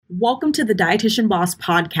Welcome to the Dietitian Boss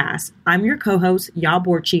Podcast. I'm your co-host, Ya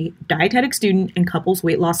Borchi, dietetic student and couples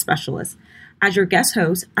weight loss specialist. As your guest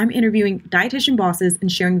host, I'm interviewing dietitian bosses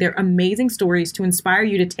and sharing their amazing stories to inspire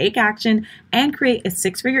you to take action and create a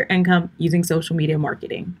six-figure income using social media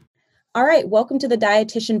marketing. All right, welcome to the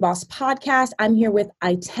Dietitian Boss Podcast. I'm here with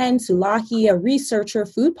Ayten Sulahi, a researcher,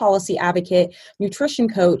 food policy advocate, nutrition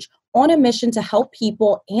coach, on a mission to help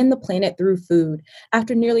people and the planet through food.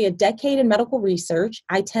 After nearly a decade in medical research,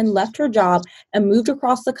 Ayten left her job and moved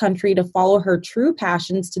across the country to follow her true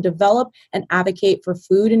passions to develop and advocate for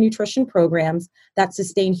food and nutrition programs that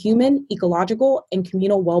sustain human, ecological, and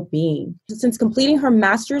communal well-being. Since completing her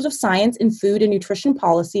Master's of Science in Food and Nutrition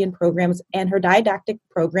Policy and Programs and her didactic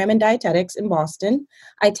program in dietetics in Boston,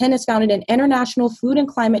 Ayten has founded an international food and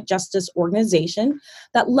climate justice organization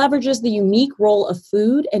that leverages the unique role of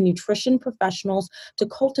food and nutrition professionals to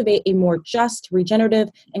cultivate a more just,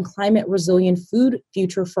 regenerative, and climate-resilient food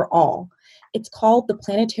future for all. It's called the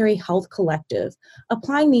Planetary Health Collective.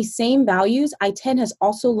 Applying these same values, Ayten has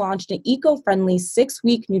also launched an eco-friendly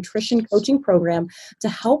 6-week nutrition coaching program to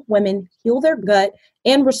help women heal their gut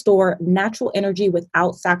and restore natural energy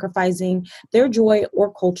without sacrificing their joy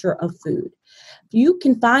or culture of food. You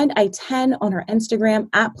can find Ayten on her Instagram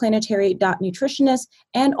at planetary.nutritionist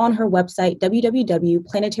and on her website,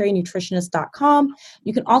 www.planetarynutritionist.com.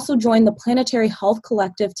 You can also join the Planetary Health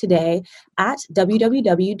Collective today at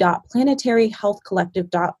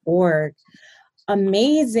www.planetaryhealthcollective.org.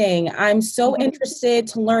 Amazing. I'm so interested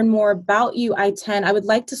to learn more about you, Ayten. I would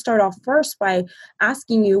like to start off first by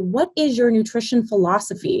asking you, what is your nutrition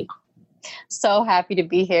philosophy? So happy to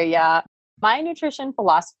be here, yeah. My nutrition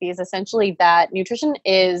philosophy is essentially that nutrition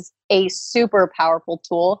is a super powerful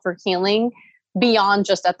tool for healing beyond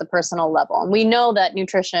just at the personal level. And we know that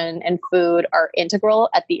nutrition and food are integral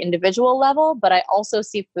at the individual level, but I also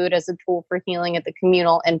see food as a tool for healing at the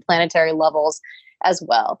communal and planetary levels as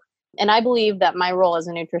well. And I believe that my role as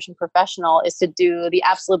a nutrition professional is to do the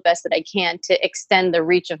absolute best that I can to extend the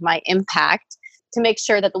reach of my impact, to make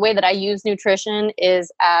sure that the way that I use nutrition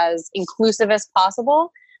is as inclusive as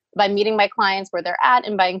possible, by meeting my clients where they're at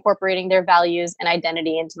and by incorporating their values and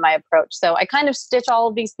identity into my approach. So I kind of stitch all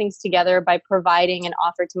of these things together by providing an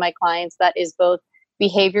offer to my clients that is both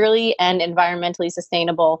behaviorally and environmentally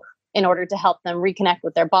sustainable in order to help them reconnect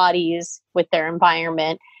with their bodies, with their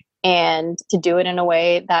environment, and to do it in a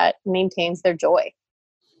way that maintains their joy.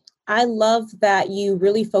 I love that you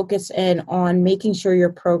really focus in on making sure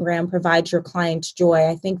your program provides your clients joy.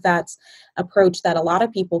 I think that's an approach that a lot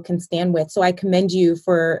of people can stand with. So I commend you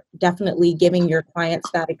for definitely giving your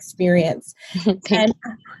clients that experience.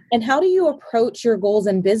 And how do you approach your goals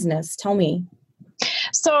in business? Tell me.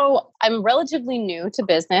 So I'm relatively new to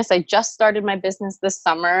business. I just started my business this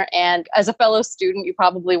summer. And as a fellow student, you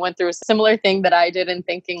probably went through a similar thing that I did in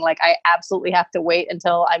thinking like, I absolutely have to wait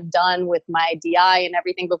until I'm done with my DI and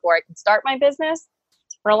everything before I can start my business.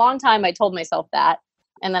 For a long time, I told myself that.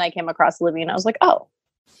 And then I came across Libby and I was like, oh,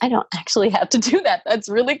 I don't actually have to do that. That's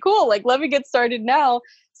really cool. Like, let me get started now.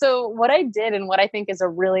 So what I did and what I think is a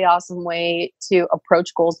really awesome way to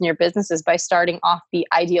approach goals in your business is by starting off the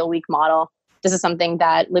ideal week model. This is something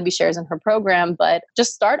that Libby shares in her program, but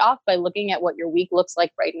just start off by looking at what your week looks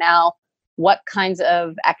like right now. What kinds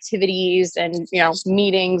of activities and,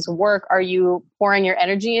 meetings, work are you pouring your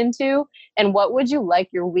energy into? And what would you like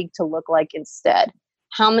your week to look like instead?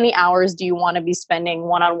 How many hours do you want to be spending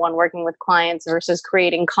one-on-one working with clients versus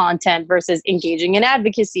creating content versus engaging in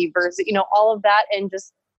advocacy versus, all of that, and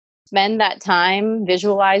just spend that time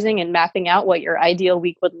visualizing and mapping out what your ideal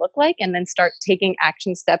week would look like, and then start taking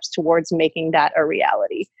action steps towards making that a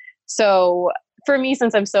reality. So for me,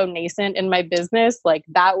 since I'm so nascent in my business, like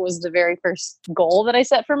that was the very first goal that I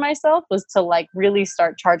set for myself, was to really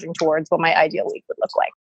start charging towards what my ideal week would look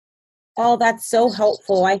like. Oh, that's so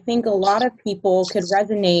helpful. I think a lot of people could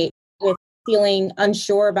resonate with feeling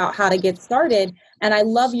unsure about how to get started. And I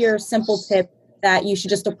love your simple tip that you should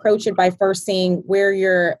just approach it by first seeing where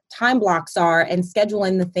your time blocks are and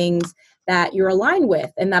scheduling the things that you're aligned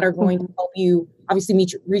with and that are going to help you obviously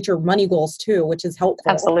reach your money goals too, which is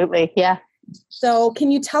helpful. Absolutely. Yeah. So can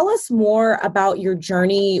you tell us more about your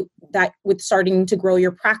journey with starting to grow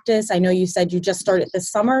your practice? I know you said you just started this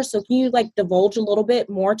summer. So can you divulge a little bit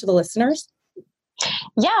more to the listeners?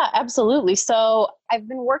 Yeah, absolutely. So I've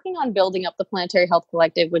been working on building up the Planetary Health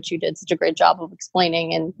Collective, which you did such a great job of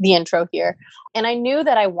explaining in the intro here. And I knew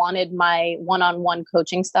that I wanted my one-on-one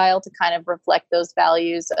coaching style to kind of reflect those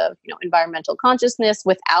values of, environmental consciousness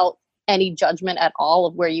without any judgment at all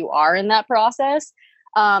of where you are in that process.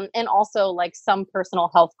 And also like some personal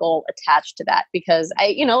health goal attached to that, because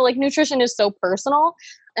like nutrition is so personal.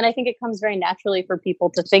 And I think it comes very naturally for people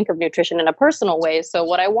to think of nutrition in a personal way. So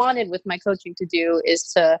what I wanted with my coaching to do is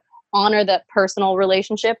to honor that personal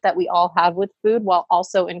relationship that we all have with food, while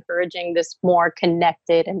also encouraging this more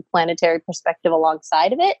connected and planetary perspective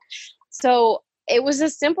alongside of it. So it was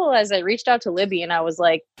as simple as I reached out to Libby and I was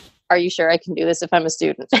like, are you sure I can do this if I'm a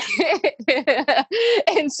student?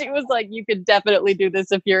 And she was like, you could definitely do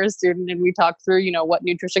this if you're a student. And we talked through, what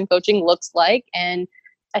nutrition coaching looks like. And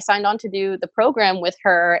I signed on to do the program with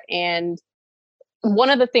her. And one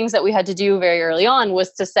of the things that we had to do very early on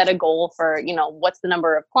was to set a goal for, what's the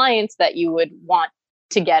number of clients that you would want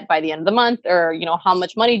to get by the end of the month, or, how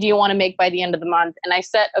much money do you want to make by the end of the month? And I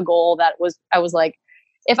set a goal that I was like,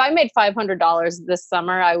 if I made $500 this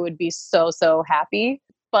summer, I would be so, so happy.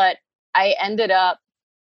 But I ended up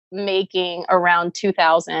making around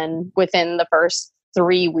 2,000 within the first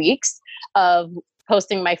 3 weeks of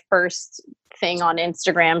posting my first thing on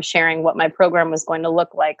Instagram, sharing what my program was going to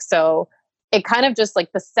look like. So it kind of just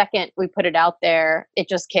like the second we put it out there, it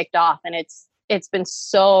just kicked off. And it's been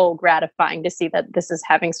so gratifying to see that this is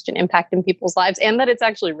having such an impact in people's lives and that it's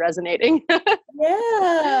actually resonating.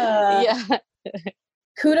 Yeah. Yeah.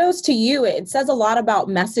 Kudos to you. It says a lot about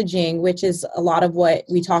messaging, which is a lot of what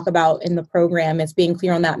we talk about in the program, is being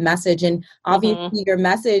clear on that message. And obviously your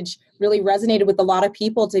message really resonated with a lot of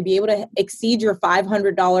people to be able to exceed your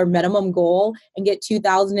 $500 minimum goal and get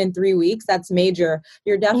 2,000 in 3 weeks. That's major.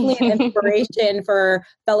 You're definitely an inspiration for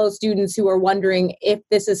fellow students who are wondering if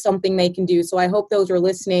this is something they can do. So I hope those who are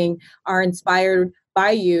listening are inspired by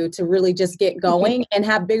you to really just get going and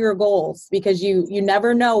have bigger goals, because you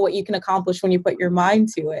never know what you can accomplish when you put your mind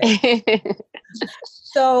to it.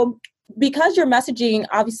 So because your messaging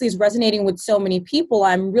obviously is resonating with so many people,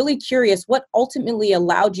 I'm really curious what ultimately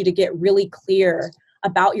allowed you to get really clear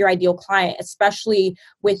about your ideal client, especially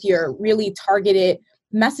with your really targeted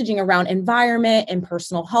messaging around environment and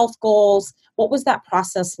personal health goals. What was that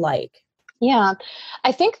process like? Yeah,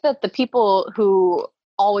 I think that the people who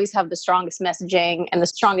always have the strongest messaging and the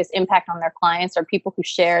strongest impact on their clients are people who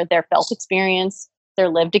share their felt experience, their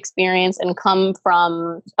lived experience, and come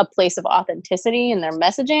from a place of authenticity in their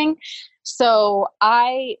messaging. So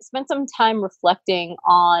I spent some time reflecting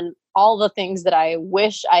on all the things that I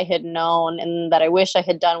wish I had known and that I wish I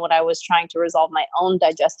had done when I was trying to resolve my own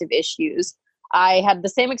digestive issues. I had the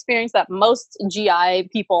same experience that most GI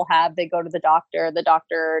people have. They go to the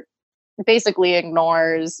doctor basically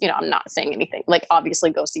ignores, I'm not saying anything, like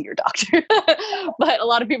obviously go see your doctor. But a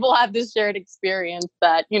lot of people have this shared experience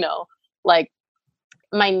that, like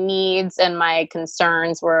my needs and my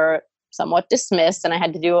concerns were somewhat dismissed, and I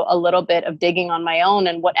had to do a little bit of digging on my own.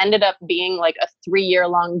 And what ended up being like a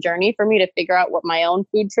 3-year-long journey for me to figure out what my own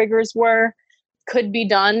food triggers were could be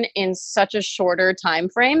done in such a shorter time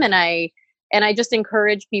frame. And I just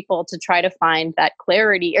encourage people to try to find that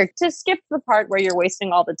clarity, or to skip the part where you're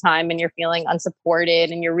wasting all the time and you're feeling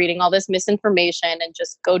unsupported and you're reading all this misinformation, and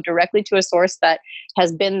just go directly to a source that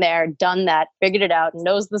has been there, done that, figured it out,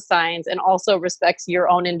 knows the science, and also respects your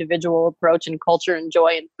own individual approach and culture and joy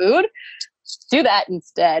in food. Do that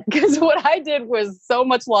instead, because what I did was so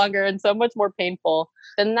much longer and so much more painful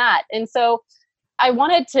than that. And so I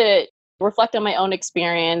wanted to reflect on my own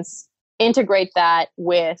experience, integrate that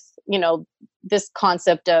with, this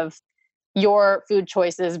concept of your food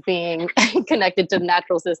choices being connected to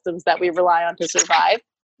natural systems that we rely on to survive.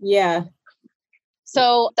 Yeah.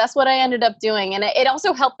 So that's what I ended up doing. And it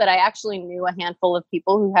also helped that I actually knew a handful of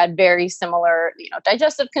people who had very similar,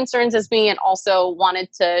 digestive concerns as me, and also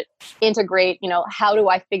wanted to integrate, how do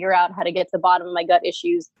I figure out how to get to the bottom of my gut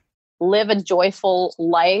issues, live a joyful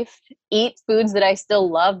life, eat foods that I still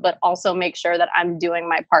love, but also make sure that I'm doing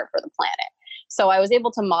my part for the planet. So I was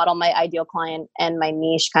able to model my ideal client and my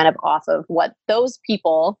niche kind of off of what those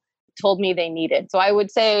people told me they needed. So I would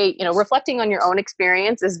say, reflecting on your own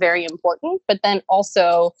experience is very important, but then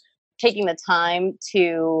also taking the time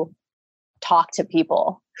to talk to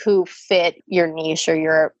people who fit your niche or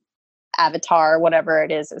your avatar, whatever it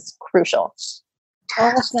is crucial.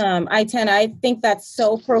 Awesome. Ayten, I think that's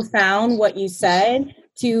so profound what you said.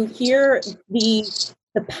 To hear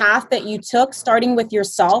the path that you took, starting with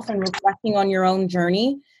yourself and reflecting on your own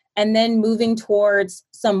journey, and then moving towards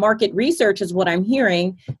some market research is what I'm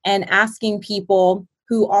hearing, and asking people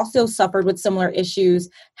who also suffered with similar issues,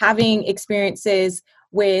 having experiences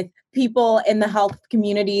with people in the health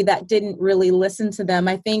community that didn't really listen to them.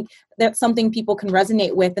 I think that's something people can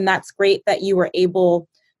resonate with, and that's great that you were able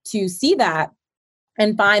to see that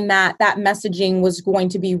and find that that messaging was going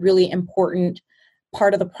to be really important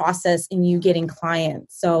part of the process in you getting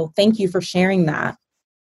clients. So thank you for sharing that.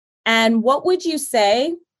 And what would you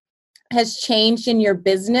say has changed in your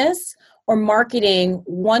business or marketing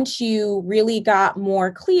once you really got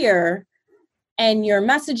more clear and your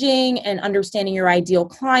messaging and understanding your ideal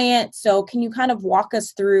client? So can you kind of walk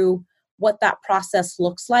us through what that process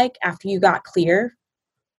looks like after you got clear?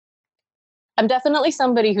 I'm definitely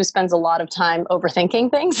somebody who spends a lot of time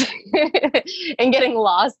overthinking things and getting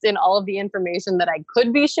lost in all of the information that I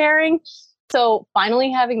could be sharing. So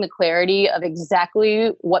finally having the clarity of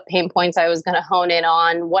exactly what pain points I was going to hone in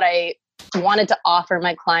on, what I wanted to offer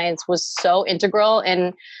my clients was so integral,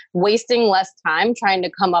 and wasting less time trying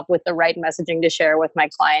to come up with the right messaging to share with my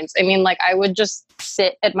clients. I mean, like I would just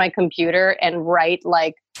sit at my computer and write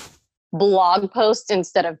like blog posts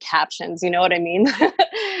instead of captions. You know what I mean?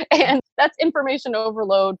 And that's information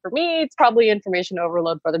overload for me. It's probably information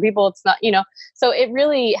overload for other people. It's not, so it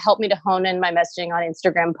really helped me to hone in my messaging on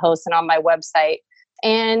Instagram posts and on my website.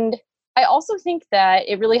 And I also think that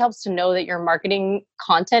it really helps to know that your marketing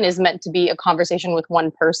content is meant to be a conversation with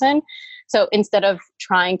one person. So instead of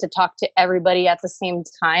trying to talk to everybody at the same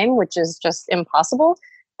time, which is just impossible,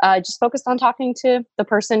 just focused on talking to the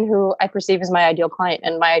person who I perceive as my ideal client.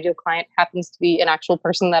 And my ideal client happens to be an actual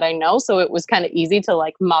person that I know. So it was kind of easy to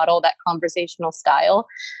like model that conversational style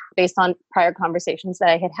based on prior conversations that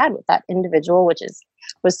I had had with that individual, which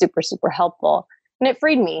was super, super helpful. And it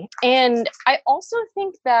freed me. And I also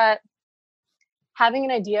think that having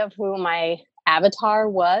an idea of who my avatar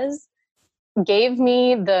was gave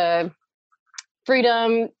me the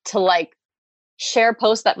freedom to like share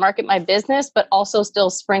posts that market my business, but also still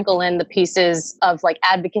sprinkle in the pieces of like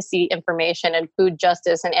advocacy information and food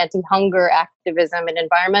justice and anti-hunger activism and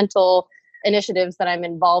environmental initiatives that I'm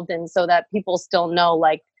involved in, so that people still know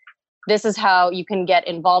like this is how you can get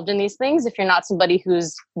involved in these things if you're not somebody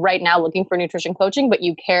who's right now looking for nutrition coaching, but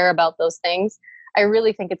you care about those things. I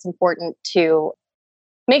really think it's important to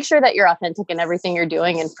make sure that you're authentic in everything you're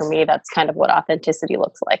doing. And for me, that's kind of what authenticity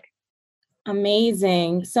looks like.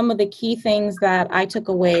 Amazing. Some of the key things that I took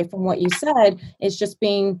away from what you said is just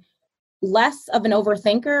being less of an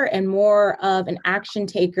overthinker and more of an action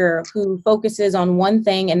taker who focuses on one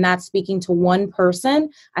thing, and that's speaking to one person.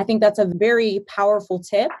 I think that's a very powerful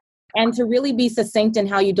tip. And to really be succinct in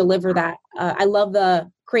how you deliver that. I love the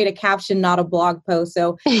create a caption, not a blog post.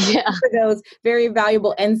 So Yeah. for those very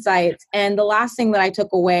valuable insights. And the last thing that I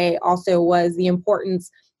took away also was the importance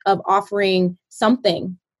of offering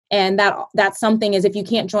something. And that something is, if you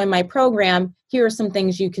can't join my program, here are some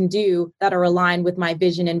things you can do that are aligned with my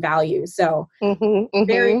vision and values. So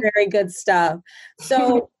very, very good stuff.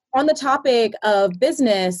 So on the topic of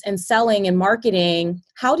business and selling and marketing,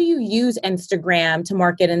 how do you use Instagram to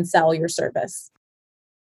market and sell your service?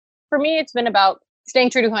 For me, it's been about staying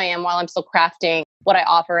true to who I am while I'm still crafting what I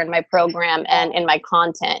offer in my program and in my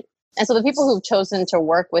content. And so the people who've chosen to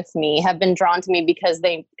work with me have been drawn to me because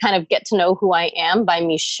they kind of get to know who I am by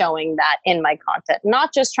me showing that in my content,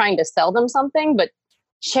 not just trying to sell them something, but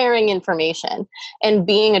sharing information and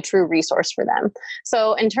being a true resource for them.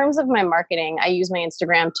 So in terms of my marketing, I use my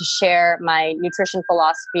Instagram to share my nutrition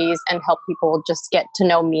philosophies and help people just get to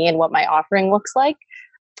know me and what my offering looks like.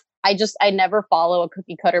 I never follow a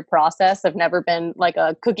cookie cutter process. I've never been like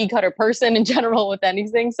a cookie cutter person in general with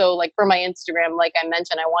anything. So like for my Instagram, like I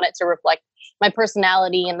mentioned, I want it to reflect my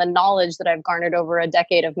personality and the knowledge that I've garnered over a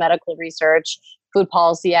decade of medical research, food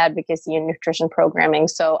policy advocacy, and nutrition programming.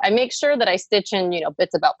 So I make sure that I stitch in,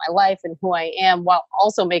 bits about my life and who I am, while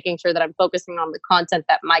also making sure that I'm focusing on the content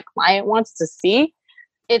that my client wants to see.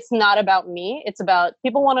 It's not about me. It's about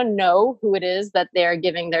people want to know who it is that they're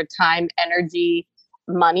giving their time, energy,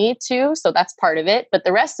 money to. So that's part of it. But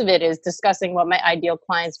the rest of it is discussing what my ideal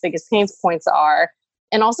clients' biggest pain points are,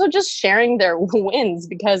 and also just sharing their wins,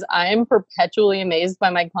 because I'm perpetually amazed by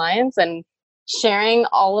my clients, and sharing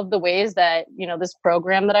all of the ways that, this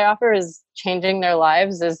program that I offer is changing their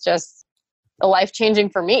lives is just life-changing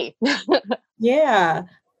for me. Yeah,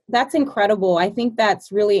 that's incredible. I think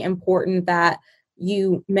that's really important that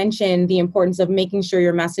you mentioned the importance of making sure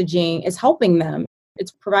your messaging is helping them.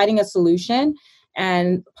 It's providing a solution.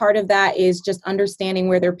 And part of that is just understanding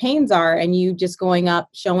where their pains are, and you just showing up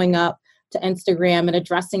to Instagram and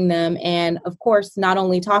addressing them. And of course, not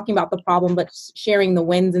only talking about the problem, but sharing the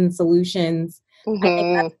wins and solutions. I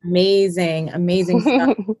think that's amazing, amazing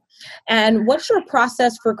stuff. And what's your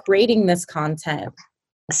process for creating this content?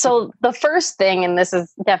 So the first thing, and this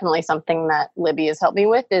is definitely something that Libby has helped me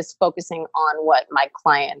with, is focusing on what my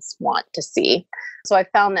clients want to see. So I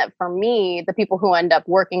found that for me, the people who end up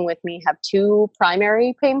working with me have two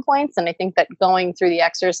primary pain points. And I think that going through the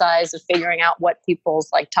exercise of figuring out what people's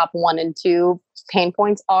like top 1 and 2 pain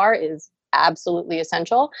points are is absolutely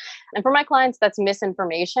essential. And for my clients, that's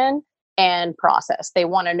misinformation and process. They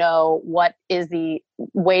want to know what is the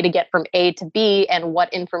way to get from A to B and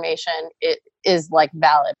what information is like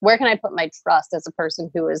valid. Where can I put my trust as a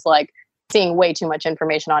person who is like seeing way too much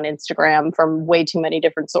information on Instagram from way too many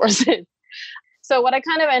different sources? So what I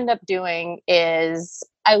kind of end up doing is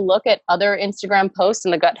I look at other Instagram posts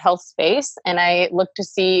in the gut health space, and I look to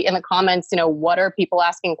see in the comments, what are people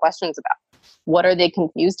asking questions about? What are they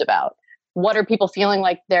confused about? What are people feeling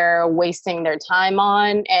like they're wasting their time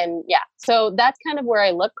on? And yeah, so that's kind of where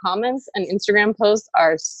I look. Comments and Instagram posts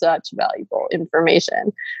are such valuable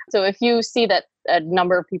information. So if you see that a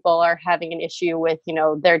number of people are having an issue with,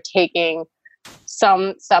 they're taking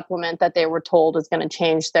some supplement that they were told is going to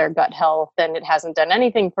change their gut health and it hasn't done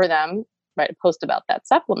anything for them, write a post about that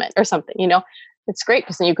supplement or something, it's great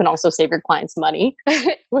because then you can also save your clients money,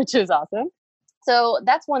 which is awesome. So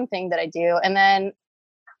that's one thing that I do. And then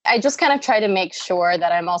I just kind of try to make sure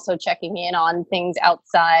that I'm also checking in on things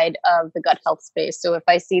outside of the gut health space. So if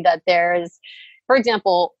I see that there's, for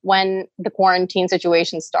example, when the quarantine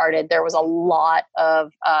situation started, there was a lot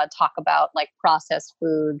of talk about like processed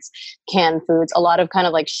foods, canned foods, a lot of kind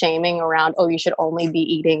of like shaming around, oh, you should only be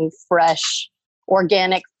eating fresh,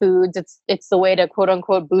 organic foods. It's the way to quote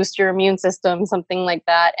unquote boost your immune system, something like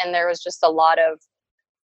that. And there was just a lot of,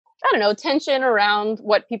 tension around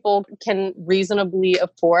what people can reasonably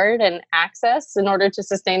afford and access in order to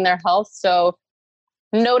sustain their health. So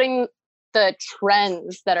noting the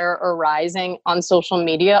trends that are arising on social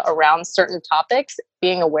media around certain topics,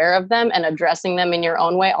 being aware of them and addressing them in your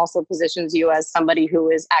own way also positions you as somebody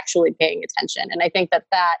who is actually paying attention. And I think that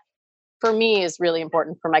for me is really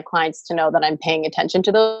important for my clients to know that I'm paying attention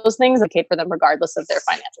to those things and advocate for them regardless of their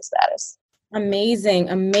financial status. Amazing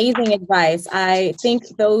advice. I think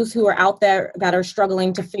those who are out there that are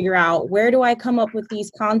struggling to figure out where do I come up with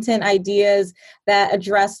these content ideas that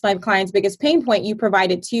address my client's biggest pain point, you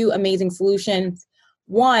provided two amazing solutions.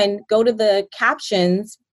 One, go to the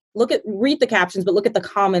captions, read the captions, but look at the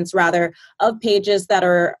comments rather of pages that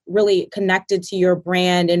are really connected to your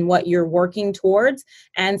brand and what you're working towards,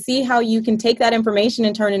 and see how you can take that information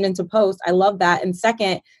and turn it into posts. I love that. And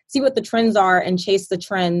second, see what the trends are and chase the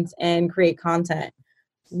trends and create content.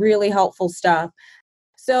 Really helpful stuff.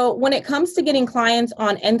 So when it comes to getting clients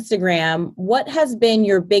on Instagram, what has been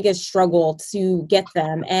your biggest struggle to get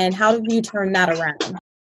them, and how did you turn that around?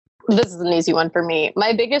 This is an easy one for me.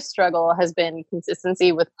 My biggest struggle has been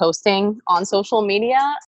consistency with posting on social media.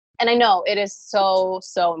 And I know it is so,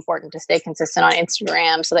 so important to stay consistent on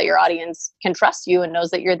Instagram so that your audience can trust you and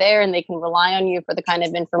knows that you're there and they can rely on you for the kind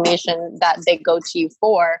of information that they go to you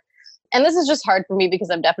for. And this is just hard for me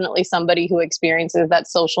because I'm definitely somebody who experiences that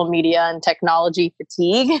social media and technology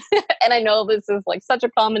fatigue. And I know this is like such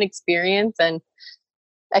a common experience. And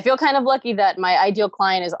I feel kind of lucky that my ideal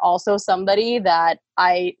client is also somebody that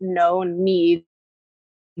I know needs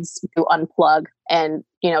to unplug and,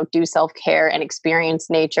 do self-care and experience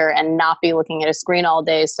nature and not be looking at a screen all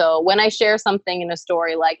day. So when I share something in a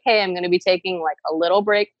story like, hey, I'm going to be taking like a little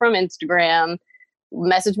break from Instagram,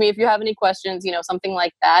 message me if you have any questions, something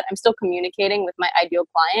like that, I'm still communicating with my ideal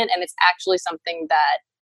client. And it's actually something that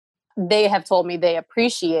they have told me they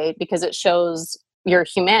appreciate because it shows your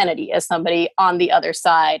humanity as somebody on the other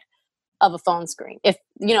side of a phone screen. If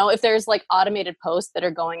there's like automated posts that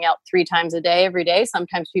are going out 3 times a day, every day,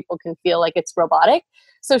 sometimes people can feel like it's robotic.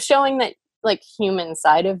 So showing that like human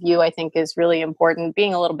side of you, I think is really important.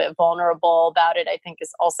 Being a little bit vulnerable about it, I think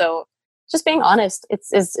is also just being honest.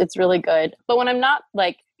 It's really good. But when I'm not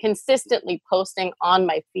like consistently posting on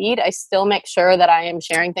my feed, I still make sure that I am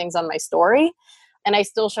sharing things on my story. And I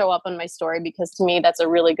still show up on my story because to me, that's a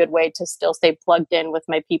really good way to still stay plugged in with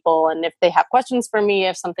my people. And if they have questions for me,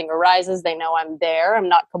 if something arises, they know I'm there. I'm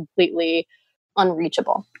not completely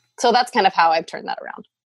unreachable. So that's kind of how I've turned that around.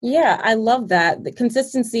 Yeah, I love that. The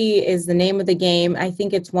consistency is the name of the game. I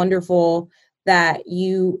think it's wonderful that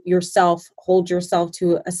you yourself hold yourself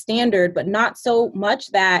to a standard, but not so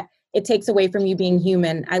much that it takes away from you being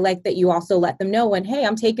human. I like that you also let them know when, hey,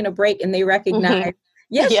 I'm taking a break, and they recognize,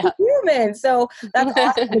 yes, yeah, you're human. So that's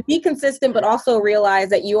awesome to be consistent, but also realize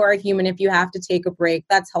that you are a human if you have to take a break.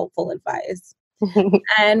 That's helpful advice.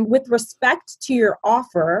 And with respect to your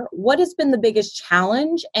offer, what has been the biggest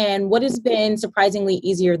challenge and what has been surprisingly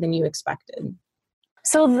easier than you expected?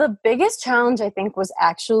 So the biggest challenge, I think, was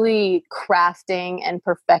actually crafting and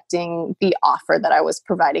perfecting the offer that I was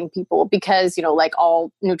providing people because, like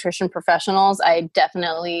all nutrition professionals, I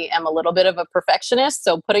definitely am a little bit of a perfectionist.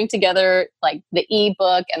 So putting together like the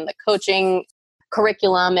ebook and the coaching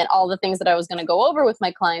curriculum and all the things that I was going to go over with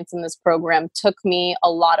my clients in this program took me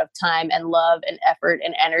a lot of time and love and effort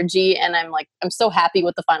and energy. And I'm so happy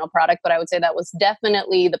with the final product, but I would say that was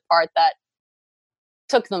definitely the part that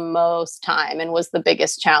took the most time and was the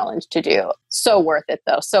biggest challenge to do. So worth it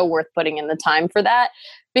though. So worth putting in the time for that,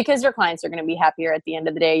 because your clients are going to be happier at the end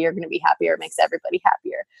of the day. You're going to be happier. It makes everybody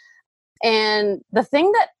happier. And the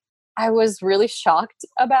thing that I was really shocked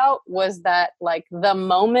about was that the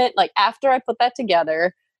moment, after I put that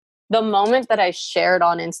together, the moment that I shared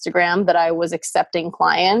on Instagram that I was accepting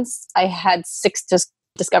clients, I had 6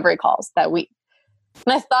 discovery calls that week.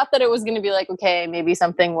 And I thought that it was going to be okay, maybe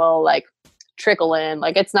something will trickle in.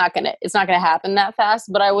 it's not going to happen that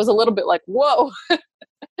fast. But I was a little bit whoa,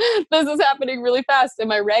 this is happening really fast.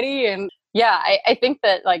 Am I ready? And yeah, I think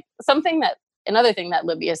that another thing that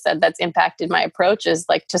Libya said that's impacted my approach is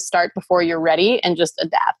to start before you're ready and just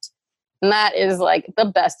adapt. And that is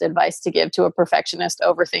the best advice to give to a perfectionist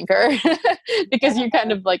overthinker because you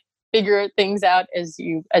kind of figure things out as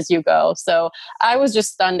you go. So I was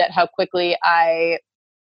just stunned at how quickly I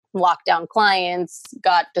locked down clients,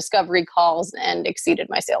 got discovery calls, and exceeded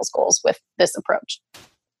my sales goals with this approach.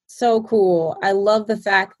 So cool. I love the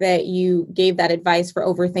fact that you gave that advice for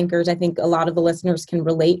overthinkers. I think a lot of the listeners can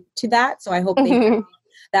relate to that. So I hope they take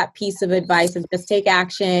that piece of advice of just take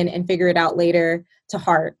action and figure it out later to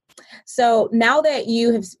heart. So now that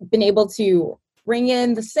you have been able to bring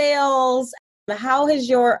in the sales, how has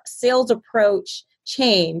your sales approach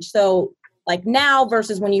changed? So now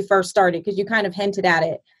versus when you first started, because you kind of hinted at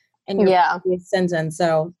it in your previous sentence.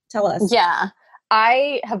 So tell us. Yeah.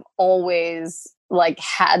 I have always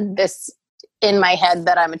had this in my head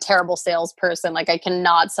that I'm a terrible salesperson. I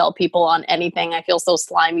cannot sell people on anything. I feel so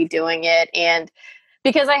slimy doing it. And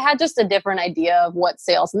because I had just a different idea of what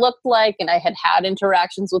sales looked like, and I had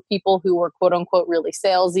interactions with people who were quote unquote really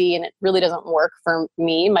salesy, and it really doesn't work for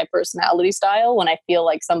me, my personality style, when I feel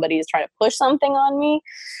like somebody is trying to push something on me.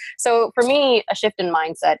 So for me, a shift in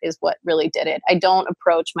mindset is what really did it. I don't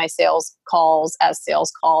approach my sales calls as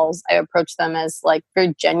sales calls. I approach them as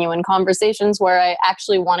very genuine conversations where I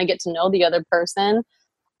actually want to get to know the other person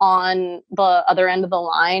on the other end of the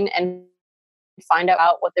line and find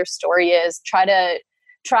out what their story is. Try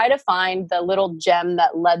to find the little gem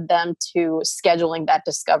that led them to scheduling that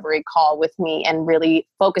discovery call with me and really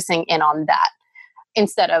focusing in on that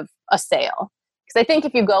instead of a sale. Because I think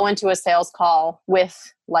if you go into a sales call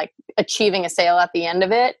with achieving a sale at the end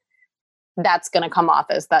of it, that's going to come off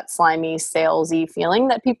as that slimy, salesy feeling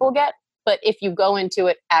that people get. But if you go into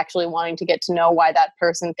it actually wanting to get to know why that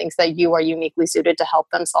person thinks that you are uniquely suited to help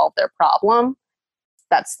them solve their problem,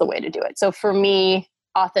 that's the way to do it. So for me,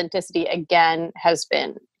 authenticity, again, has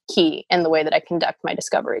been key in the way that I conduct my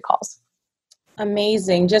discovery calls.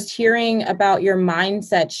 Amazing. Just hearing about your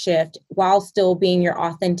mindset shift while still being your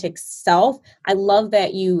authentic self. I love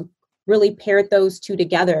that you really paired those two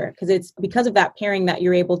together, because it's because of that pairing that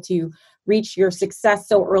you're able to reach your success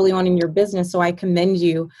so early on in your business. So I commend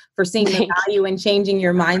you for seeing the value in changing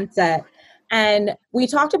your mindset. And we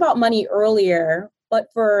talked about money earlier, but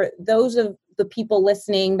for those of the people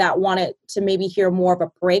listening that wanted to maybe hear more of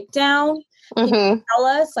a breakdown, can you tell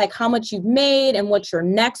us how much you've made and what's your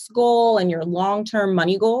next goal and your long-term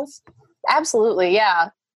money goals? Absolutely. Yeah.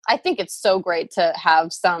 I think it's so great to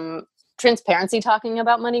have some transparency talking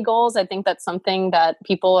about money goals. I think that's something that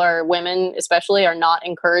women especially, are not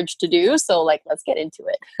encouraged to do. So let's get into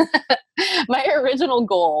it. My original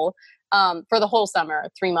goal for the whole summer,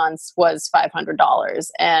 3 months, was $500.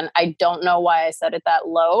 And I don't know why I set it that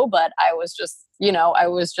low, but I was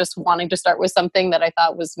just wanting to start with something that I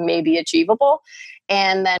thought was maybe achievable.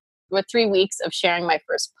 And then with 3 weeks of sharing my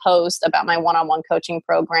first post about my one-on-one coaching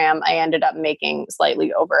program, I ended up making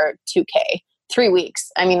slightly over $2,000. 3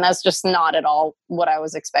 weeks. I mean, that's just not at all what I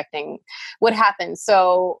was expecting would happen.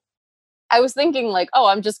 So I was thinking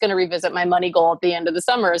I'm just going to revisit my money goal at the end of the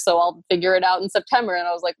summer. So I'll figure it out in September. And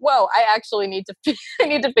I was whoa, I actually need to, I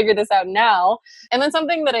need to figure this out now. And then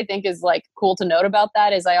something that I think is cool to note about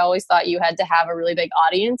that is I always thought you had to have a really big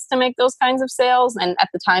audience to make those kinds of sales. And at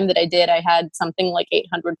the time that I did, I had something like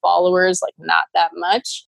 800 followers, not that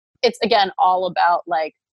much. It's again, all about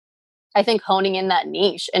I think honing in that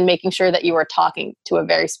niche and making sure that you are talking to a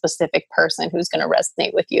very specific person who's going to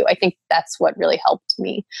resonate with you. I think that's what really helped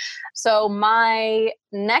me. So my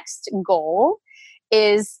next goal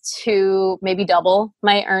is to maybe double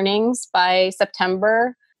my earnings by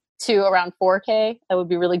September. to around 4K. That would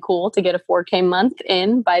be really cool to get a 4K month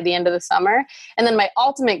in by the end of the summer. And then my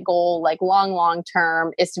ultimate goal, like long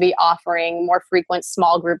term, is to be offering more frequent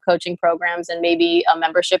small group coaching programs and maybe a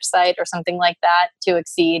membership site or something like that to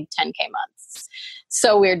exceed 10K months.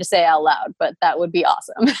 So weird to say out loud, but that would be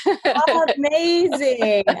awesome. Oh,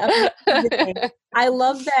 amazing. Amazing. I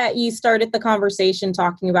love that you started the conversation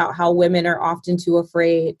talking about how women are often too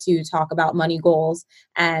afraid to talk about money goals,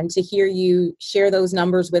 and to hear you share those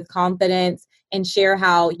numbers with confidence and share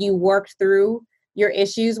how you worked through your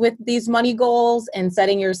issues with these money goals and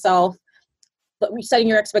setting your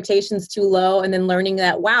expectations too low, and then learning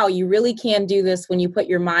that, wow, you really can do this when you put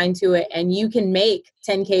your mind to it, and you can make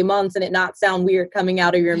 10K months and it not sound weird coming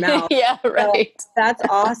out of your mouth. Yeah, right. So that's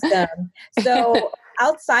awesome. So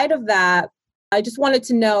outside of that, I just wanted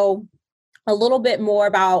to know a little bit more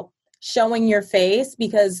about showing your face,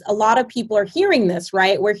 because a lot of people are hearing this,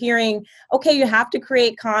 right? We're hearing, okay, you have to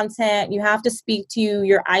create content, you have to speak to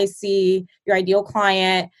your IC, your ideal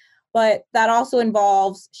client, but that also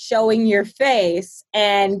involves showing your face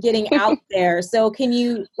and getting out there. So can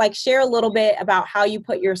you share a little bit about how you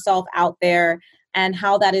put yourself out there and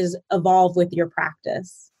how that has evolved with your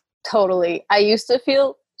practice? Totally. I used to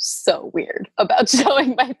feel so weird about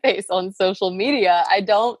showing my face on social media. I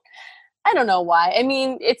don't know why. I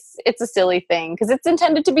mean, it's a silly thing because it's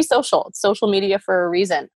intended to be social. It's social media for a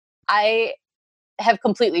reason. I have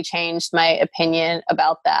completely changed my opinion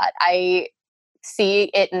about that. I see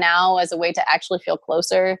it now as a way to actually feel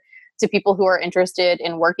closer to people who are interested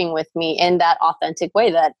in working with me in that authentic way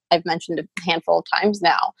that I've mentioned a handful of times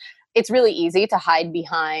now. It's really easy to hide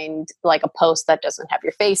behind a post that doesn't have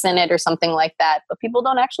your face in it or something like that, but people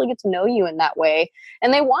don't actually get to know you in that way,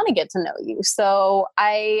 and they want to get to know you. So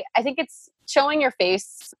I think it's showing your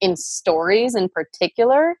face in stories in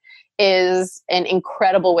particular is an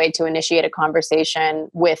incredible way to initiate a conversation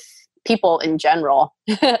with people in general,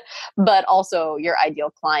 but also your ideal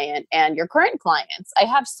client and your current clients. I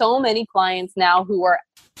have so many clients now who are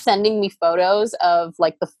sending me photos of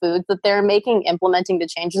the foods that they're making, implementing the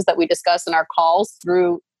changes that we discuss in our calls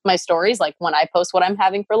through my stories. Like when I post what I'm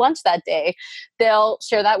having for lunch that day, they'll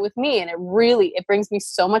share that with me. And it brings me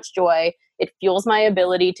so much joy. It fuels my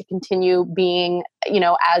ability to continue being,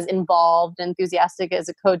 as involved, enthusiastic as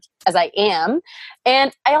a coach as I am.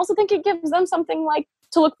 And I also think it gives them something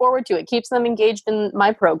to look forward to. It keeps them engaged in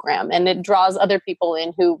my program, and it draws other people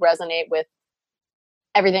in who resonate with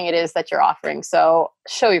everything it is that you're offering. So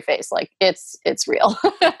show your face. It's real.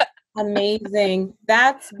 Amazing.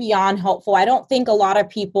 That's beyond helpful. I don't think a lot of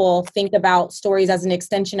people think about stories as an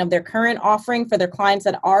extension of their current offering for their clients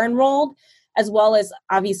that are enrolled, as well as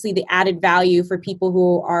obviously the added value for people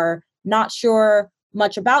who are not sure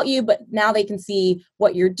much about you, but now they can see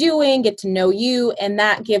what you're doing, get to know you, and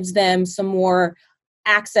that gives them some more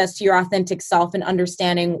access to your authentic self and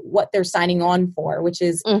understanding what they're signing on for, which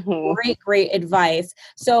is great advice.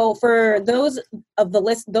 So for those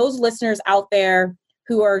listeners out there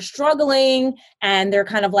who are struggling and they're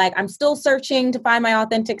kind of I'm still searching to find my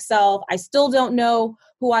authentic self, I still don't know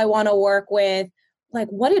who I want to work with,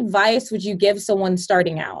 what advice would you give someone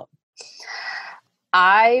starting out?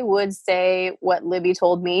 I would say what Libby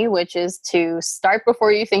told me, which is to start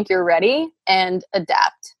before you think you're ready and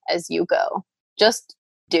adapt as you go. Just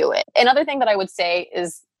do it. Another thing that I would say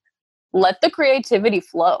is let the creativity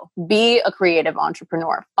flow. Be a creative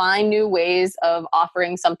entrepreneur. Find new ways of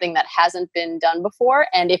offering something that hasn't been done before.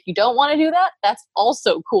 And if you don't want to do that, that's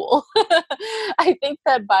also cool. I think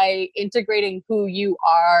that by integrating who you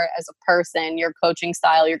are as a person, your coaching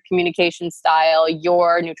style, your communication style,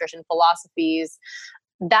 your nutrition philosophies,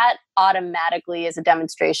 that automatically is a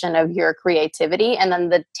demonstration of your creativity. And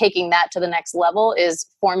then taking that to the next level is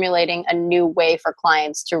formulating a new way for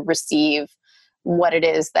clients to receive what it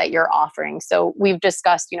is that you're offering. So we've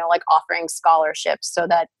discussed, offering scholarships so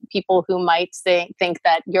that people who might think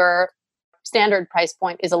that your standard price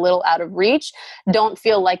point is a little out of reach don't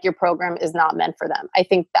feel like your program is not meant for them. I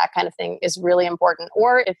think that kind of thing is really important.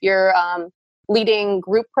 Or if you're leading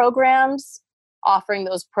group programs, offering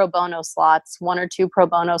those pro bono slots, 1 or 2 pro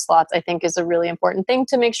bono slots, I think is a really important thing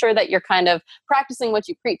to make sure that you're kind of practicing what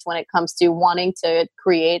you preach when it comes to wanting to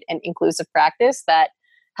create an inclusive practice that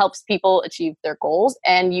helps people achieve their goals,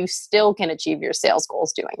 and you still can achieve your sales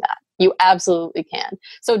goals doing that. You absolutely can.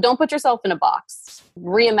 So don't put yourself in a box.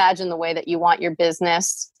 Reimagine the way that you want your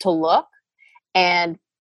business to look and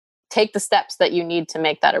take the steps that you need to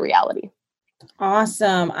make that a reality.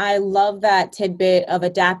 Awesome. I love that tidbit of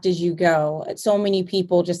adapt as you go. So many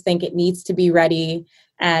people just think it needs to be ready,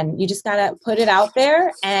 and you just got to put it out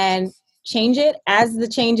there and change it as the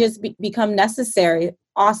changes become necessary.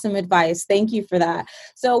 Awesome advice. Thank you for that.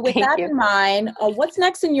 So with Thank that you. in mind, what's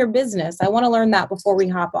next in your business? I want to learn that before we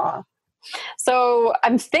hop off. So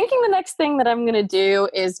I'm thinking the next thing that I'm going to do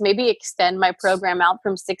is maybe extend my program out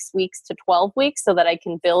from 6 weeks to 12 weeks so that I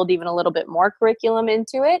can build even a little bit more curriculum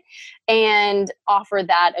into it and offer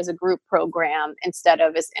that as a group program instead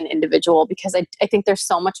of as an individual, because I think there's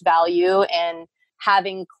so much value in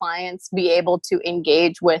having clients be able to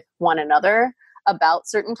engage with one another about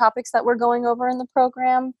certain topics that we're going over in the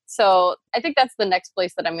program. So I think that's the next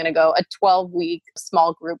place that I'm going to go, a 12-week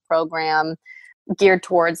small group program geared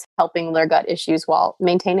towards helping their gut issues while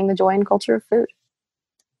maintaining the joy and culture of food.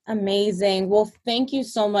 Amazing. Well, thank you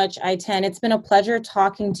so much, Ayten. It's been a pleasure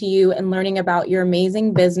talking to you and learning about your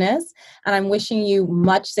amazing business. And I'm wishing you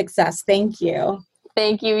much success. Thank you.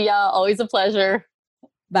 Thank you. Yeah, always a pleasure.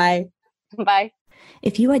 Bye. Bye.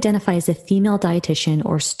 If you identify as a female dietitian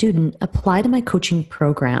or student, apply to my coaching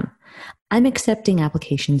program. I'm accepting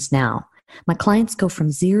applications now. My clients go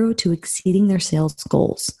from zero to exceeding their sales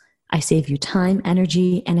goals. I save you time,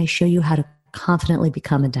 energy, and I show you how to confidently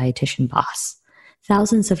become a dietitian boss.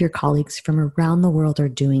 Thousands of your colleagues from around the world are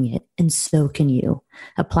doing it, and so can you.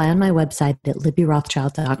 Apply on my website at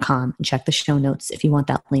libbyrothschild.com and check the show notes if you want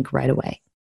that link right away.